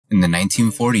In the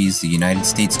 1940s, the United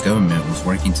States government was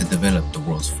working to develop the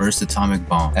world's first atomic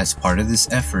bomb. As part of this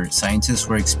effort, scientists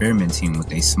were experimenting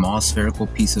with a small spherical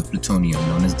piece of plutonium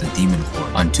known as the demon core.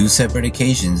 On 2 separate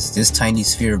occasions, this tiny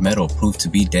sphere of metal proved to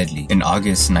be deadly. In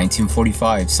August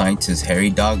 1945, scientist Harry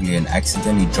Daghlian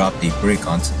accidentally dropped a brick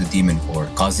onto the demon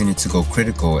core, causing it to go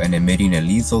critical and emitting a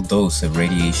lethal dose of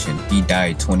radiation. He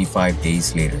died 25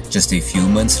 days later. Just a few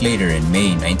months later, in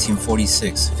May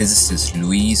 1946, physicist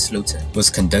Louis Slotin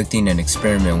was conducting an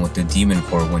experiment with the demon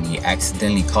core when he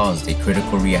accidentally caused a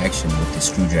critical reaction with the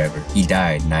screwdriver. He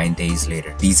died 9 days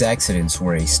later. These accidents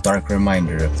were a stark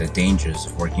reminder of the dangers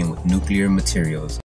of working with nuclear materials.